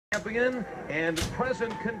Champion and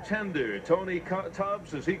present contender Tony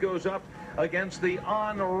Tubbs as he goes up against the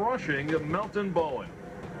on-rushing Melton Bowen.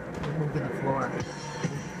 Move to the floor.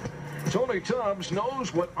 Tony Tubbs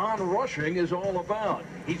knows what on-rushing is all about.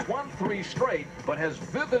 He's won 3 straight, but has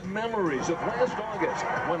vivid memories of last August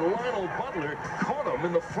when Lionel Butler caught him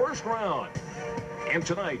in the first round. And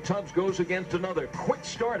tonight, Tubbs goes against another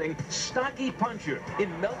quick-starting, stocky puncher in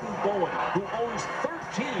Melton Bowen, who owns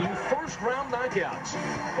 13 first-round knockouts.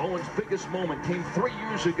 Bowen's biggest moment came 3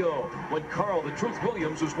 years ago when Carl the Truth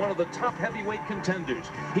Williams was one of the top heavyweight contenders.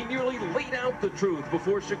 He nearly laid out the Truth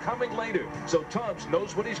before succumbing later, so Tubbs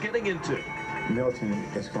knows what he's getting into. Melton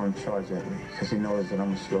is going to charge at me because he knows that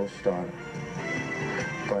I'm a slow starter.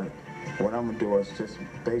 But what I'm going to do is just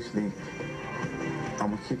basically,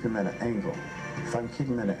 I'm going to keep him at an angle. If I can keep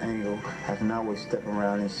him at an angle, I can always step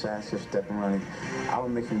around inside, so step around him. I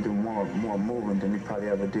would make him do more movement than he probably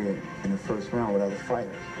ever did in the first round with other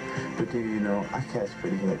fighters. But then, you know, I catch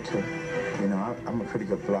pretty good too. You know, I'm a pretty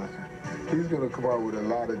good blocker. He's going to come out with a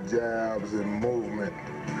lot of jabs and movement.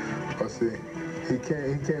 But see, he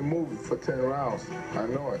can't move for 10 rounds. I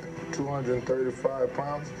know it. 235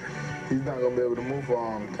 pounds, he's not going to be able to move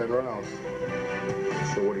for 10 rounds.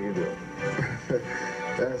 So what do you do?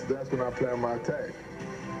 That's when I plan my attack.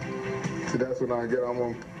 See, that's when I'm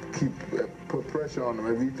going to put pressure on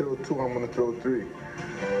him. If he throws 2, I'm going to throw 3.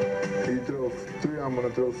 If he throws 3, I'm going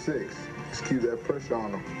to throw 6. Just keep that pressure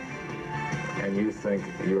on him. And you think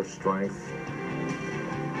your strength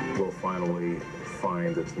will finally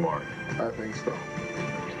find its mark? I think so.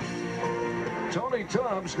 Tony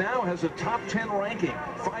Tubbs now has a top 10 ranking.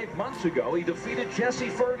 5 months ago, he defeated Jesse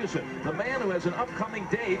Ferguson, the man who has an upcoming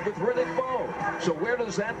date with Riddick Bowe. So where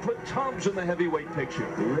does that put Tubbs in the heavyweight picture?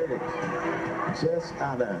 Riddick, just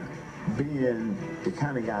out of being the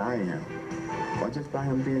kind of guy I am, or just by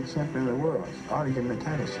him being champion of the world, ought to give him a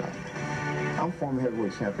title shot. I'm former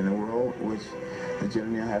heavyweight champion of the world, which the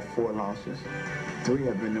gentleman had 4 losses. 3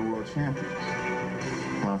 have been the world champions.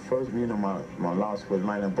 My first, you know, my loss with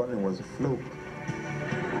Lionel Butler was a fluke.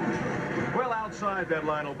 Well, outside that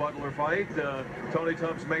Lionel Butler fight, Tony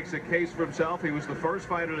Tubbs makes a case for himself. He was the first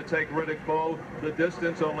fighter to take Riddick Bowe the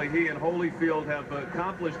distance. Only he and Holyfield have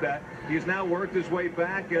accomplished that. He's now worked his way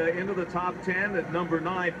back into the top 10 at number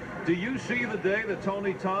 9. Do you see the day that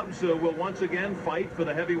Tony Tubbs will once again fight for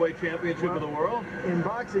the heavyweight championship of the world? In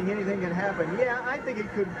boxing, anything can happen. Yeah, I think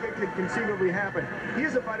it could conceivably happen. He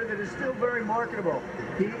is a fighter that is still very marketable.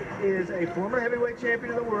 He is a former heavyweight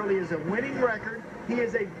champion of the world. He has a winning record. He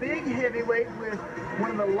is a big heavyweight with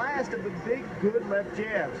one of the last of the big, good left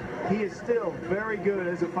jabs. He is still very good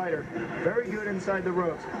as a fighter, very good inside the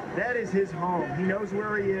ropes. That is his home. He knows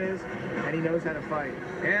where he is, and he knows how to fight.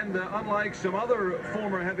 And unlike some other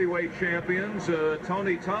former heavyweight champions,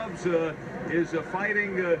 Tony Tubbs is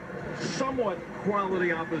fighting somewhat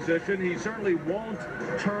quality opposition. He certainly won't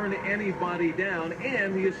turn anybody down,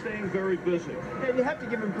 and he is staying very busy. And you have to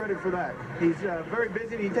give him credit for that. He's very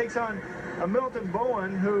busy. He takes on a Melton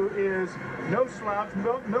Bowen who is no slouch.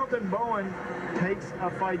 Melton Bowen takes a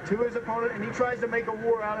fight to his opponent, and he tries to make a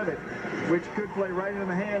war out of it, which could play right into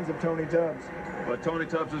the hands of Tony Tubbs. But Tony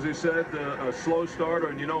Tubbs, as you said, a slow starter,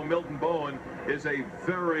 and you know Melton Bowen is a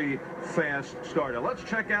very fast starter. Let's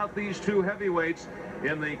check out these 2 heavyweights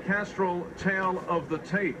in the Castrol tail of the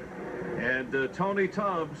tape. And Tony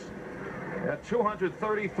Tubbs, at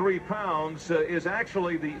 233 pounds, is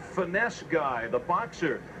actually the finesse guy, the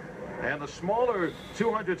boxer. And the smaller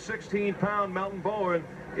 216-pound Melton Bowen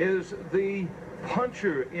is the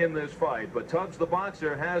puncher in this fight. But Tubbs, the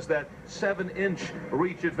boxer, has that 7-inch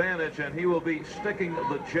reach advantage, and he will be sticking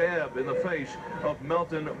the jab in the face of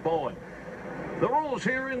Melton Bowen. The rules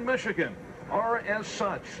here in Michigan are as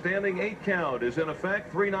such. Standing 8 count is in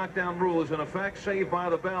effect. 3 knockdown rule is in effect. Saved by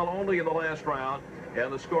the bell only in the last round.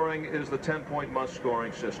 And the scoring is the 10-point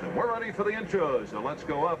must-scoring system. We're ready for the intros. So let's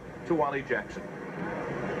go up to Wally Jackson.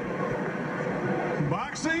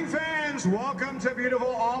 Boxing fans, welcome to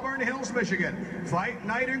beautiful Auburn Hills, Michigan. Fight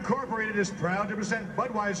Night Incorporated is proud to present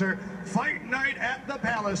Budweiser Fight Night at the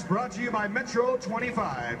Palace, brought to you by Metro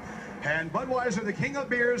 25. And Budweiser, the king of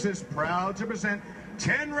beers, is proud to present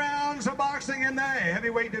 10 rounds of boxing in the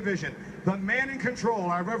heavyweight division. The man in control,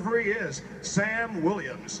 our referee, is Sam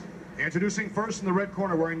Williams. Introducing first in the red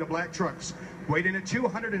corner, wearing the black trunks, weighed in at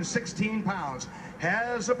 216 pounds.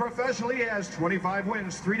 As a professional, he has 25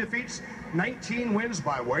 wins, 3 defeats, 19 wins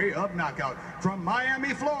by way of knockout. From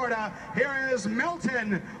Miami, Florida, here is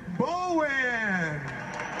Melton Bowen.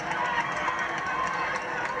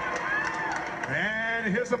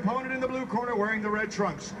 And his opponent in the blue corner, wearing the red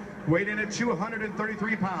trunks, weighed in at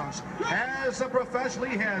 233 pounds. As a professional,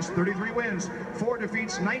 he has 33 wins, 4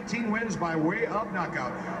 defeats, 19 wins by way of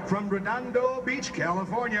knockout. From Redondo Beach,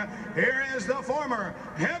 California, here is the former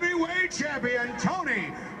heavyweight champion,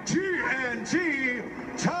 Tony TNT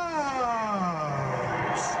Tubbs.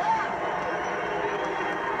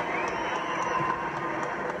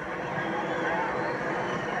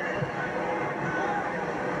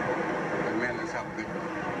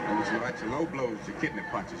 You like your low blows, your kidney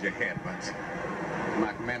punches, your head butts.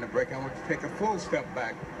 My commander break, I want you to take a full step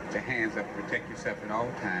back, with your hands up, protect yourself at all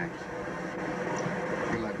times.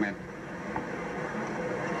 Good luck, man.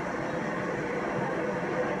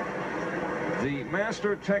 The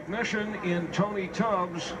master technician in Tony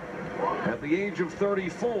Tubbs, at the age of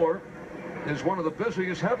 34, is one of the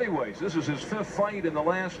busiest heavyweights. This is his 5th fight in the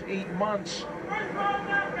last 8 months.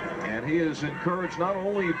 And he is encouraged not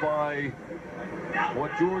only by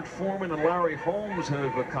what George Foreman and Larry Holmes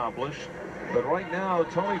have accomplished, but right now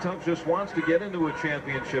Tony Tubbs just wants to get into a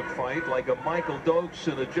championship fight like a Michael Dokes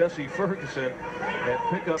and a Jesse Ferguson and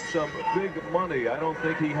pick up some big money. I don't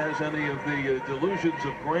think he has any of the delusions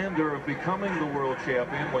of grandeur of becoming the world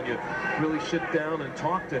champion when you really sit down and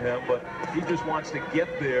talk to him, but he just wants to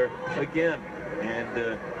get there again. And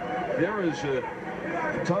there is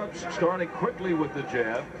Tubbs starting quickly with the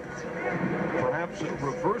jab, perhaps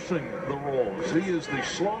reversing the roles. He is the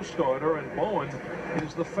slow starter and Bowen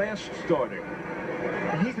is the fast starter.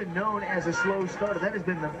 And he's been known as a slow starter. That has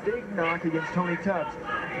been the big knock against Tony Tubbs.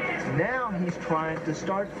 Now he's trying to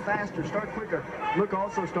start faster, start quicker. Look,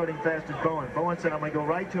 also starting fast is Bowen. Bowen said, I'm going to go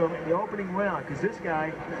right to him in the opening round, because this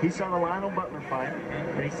guy, he saw the Lionel Butler fight,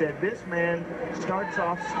 and he said, this man starts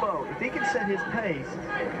off slow. If he can set his pace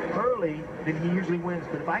early, then he usually wins.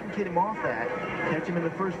 But if I can get him off that, catch him in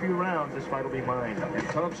the first few rounds, this fight will be mine. And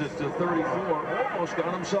Tubbs at 34 almost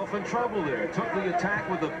got himself in trouble there. Took the attack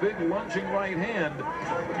with a big lunging right hand,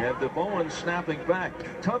 and Bowen snapping back.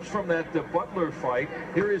 Tubbs from that Butler fight,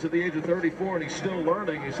 here he is at the age of 34, and he's still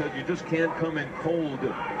learning. He said, you just can't come in cold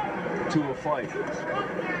to a fight.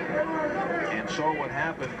 And saw what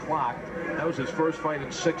happened, clocked. That was his first fight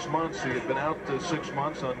in 6 months. He had been out 6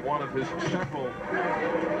 months on one of his several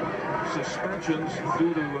suspensions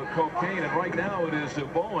due to cocaine. And right now it is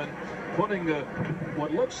Bowen putting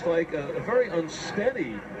what looks like a very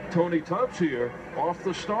unsteady Tony Tubbs here off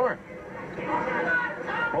the start.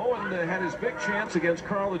 Bowen had his big chance against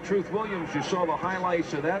Carl the Truth Williams. You saw the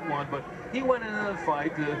highlights of that one, but he went into the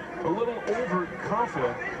fight a little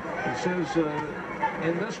overconfident. He says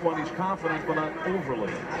in this one he's confident but not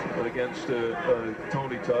overly. But against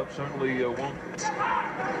Tony Tubbs, certainly won't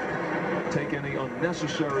take any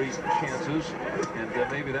unnecessary chances, and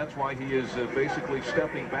maybe that's why he is basically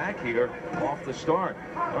stepping back here off the start.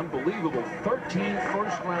 Unbelievable. 13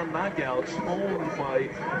 first-round knockouts owned by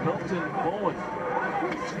Melton Bowen.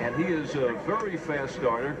 And he is a very fast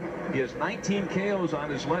starter. He has 19 KOs on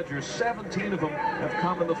his ledger. 17 of them have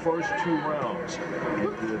come in the first 2 rounds.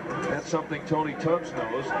 And, that's something Tony Tubbs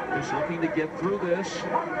knows. Just looking to get through this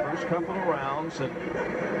first couple of rounds, and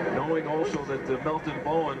knowing also that Melton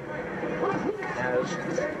Bowen has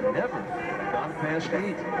never gone past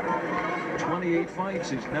 8. 28 fights,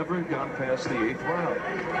 he's never gone past the 8th round.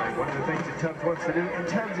 And one of the things that Tubbs wants to do, and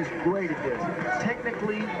Tubbs is great at this.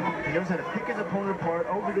 Technically, he knows how to pick his opponent apart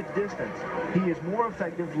over the distance. He is more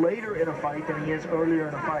effective later in a fight than he is earlier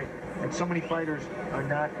in a fight. And so many fighters are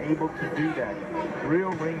not able to do that. Real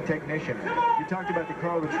ring technician. You talked about the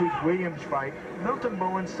Carl the Truth Williams fight. Melton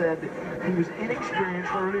Bowen said that he was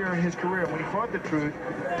inexperienced earlier in his career. When he fought the Truth,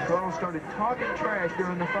 Carl started talking trash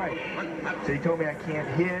during the fight. So he told me I can't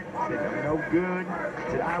hit, said I'm no good,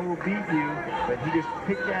 said I will beat you, but he just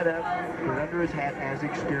picked that up, put it under his hat as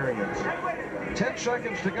experience. 10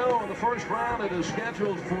 seconds to go in the first round. It is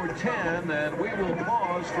scheduled for 10, and we will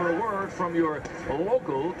pause for a word from your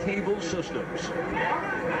local cable systems.